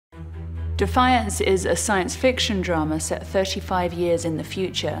Defiance is a science fiction drama set 35 years in the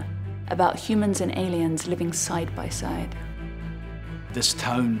future, about humans and aliens living side by side. This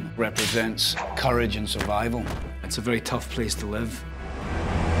town represents courage and survival. It's a very tough place to live.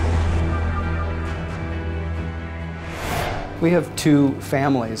 We have two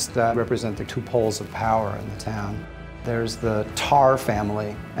families that represent the two poles of power in the town. There's the Tar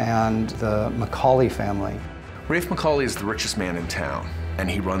family and the McCawley family. Rafe McCawley is the richest man in town, and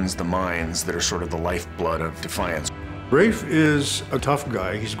he runs the mines that are sort of the lifeblood of Defiance. Rafe is a tough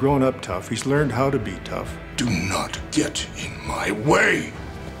guy. He's grown up tough. He's learned how to be tough. Do not get in my way!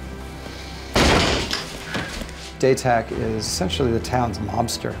 Daytak is essentially the town's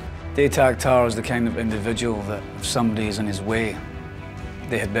mobster. Daytak Tar is the kind of individual that if somebody is in his way,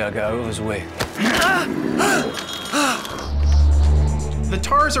 they had better get out of his way. The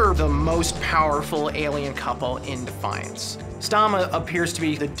Tars are the most powerful alien couple in Defiance. Stama appears to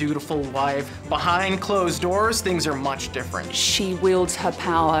be the dutiful wife. Behind closed doors, things are much different. She wields her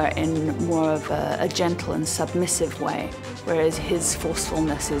power in more of a gentle and submissive way, whereas his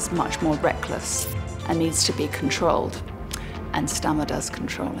forcefulness is much more reckless and needs to be controlled. And Stama does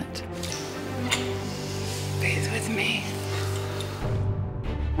control it. Bathe with me.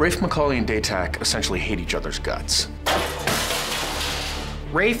 Rafe McCawley and Daytak essentially hate each other's guts.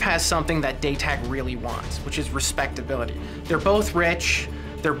 Rafe has something that Daytak really wants, which is respectability. They're both rich,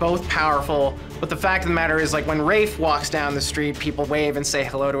 they're both powerful, but the fact of the matter is, like, when Rafe walks down the street, people wave and say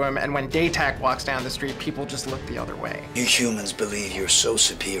hello to him, and when Daytak walks down the street, people just look the other way. You humans believe you're so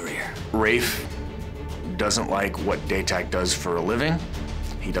superior. Rafe doesn't like what Daytak does for a living.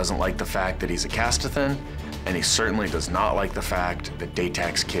 He doesn't like the fact that he's a Castathan, and he certainly does not like the fact that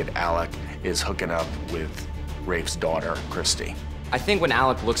Daytak's kid, Alec, is hooking up with Rafe's daughter, Christy. I think when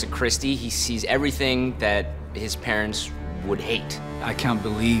Alec looks at Christy, he sees everything that his parents would hate. I can't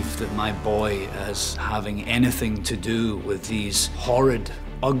believe that my boy is having anything to do with these horrid,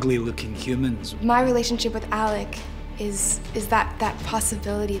 ugly-looking humans. My relationship with Alec is that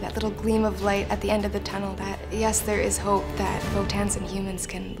possibility, that little gleam of light at the end of the tunnel, that yes, there is hope that Votans and humans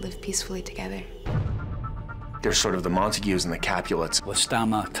can live peacefully together. They're sort of the Montagues and the Capulets. With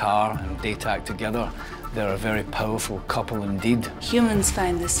Stama, Tar, and Daytak together, they're a very powerful couple indeed. Humans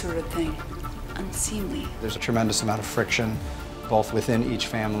find this sort of thing unseemly. There's a tremendous amount of friction, both within each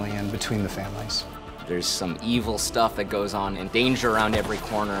family and between the families. There's some evil stuff that goes on and danger around every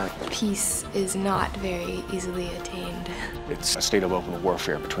corner. Peace is not very easily attained. It's a state of open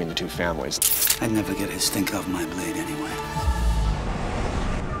warfare between the two families. I'd never get his stink off my blade anyway.